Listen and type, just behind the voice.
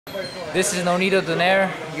This is Nonito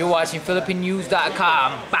Donaire. You're watching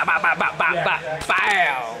PhilippineNews.com. Ba ba ba ba ba ba.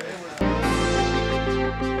 Bow.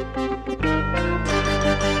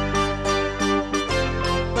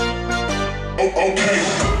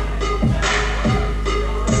 Okay.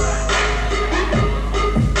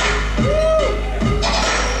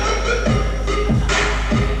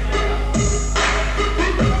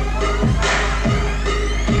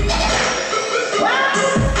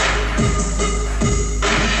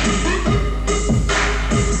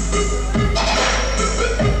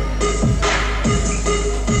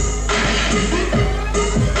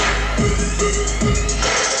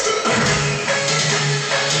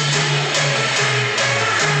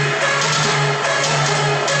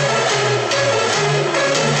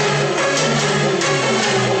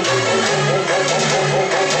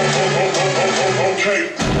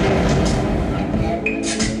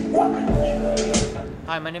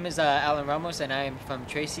 Hi, my name is Allen Ramos, and I am from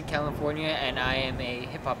Tracy, California, and I am a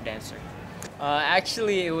hip-hop dancer.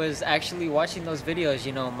 Actually, it was watching those videos,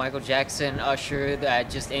 you know, Michael Jackson, Usher, that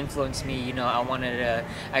just influenced me. You know, I wanted to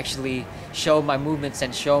actually show my movements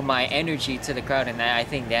and show my energy to the crowd, and I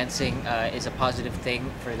think dancing is a positive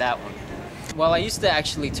thing for that one. Well, I used to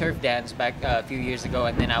actually turf dance back a few years ago,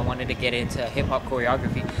 and then I wanted to get into hip-hop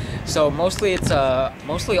choreography. So mostly it's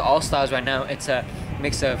mostly all styles right now. It's a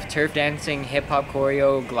mix of turf dancing, hip-hop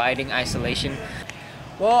choreo, gliding, isolation.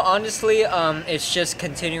 Well, honestly, it's just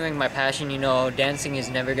continuing my passion. You know, dancing is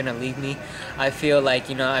never gonna leave me. I feel like,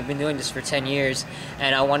 you know, I've been doing this for 10 years,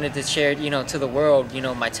 and I wanted to share, you know, to the world, you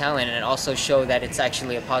know, my talent, and also show that it's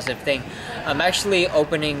actually a positive thing. I'm actually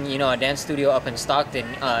opening, you know, a dance studio up in Stockton,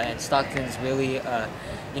 and Stockton's really,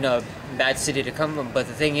 you know, a bad city to come from. But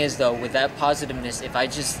the thing is, though, with that positiveness, if I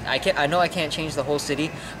know I can't change the whole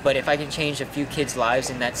city, but if I can change a few kids'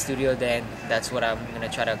 lives in that studio, then that's what I'm gonna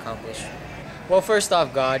try to accomplish. Well, first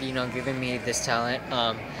off, God, you know, giving me this talent.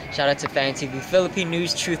 Shout out to Fan TV, Philippine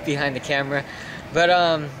News, truth behind the camera. But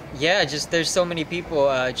yeah, just there's so many people.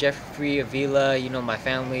 Jeffrey, Avila, you know, my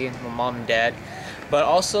family, my mom and dad. But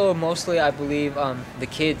also, mostly, I believe the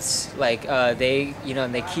kids, like they, you know,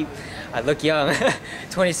 they keep. I look young,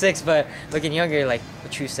 26, but looking younger, like the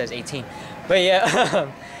truth says 18. But yeah,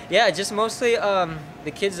 yeah, just mostly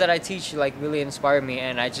the kids that I teach like really inspire me,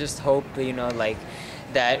 and I just hope, you know, like,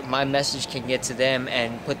 that my message can get to them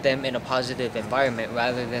and put them in a positive environment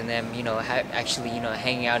rather than them, you know, actually, you know,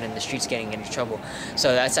 hanging out in the streets getting into trouble.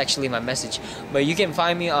 So that's actually my message. But you can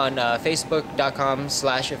find me on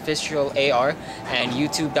Facebook.com/officialar and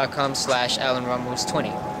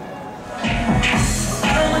YouTube.com/AllenRamos20.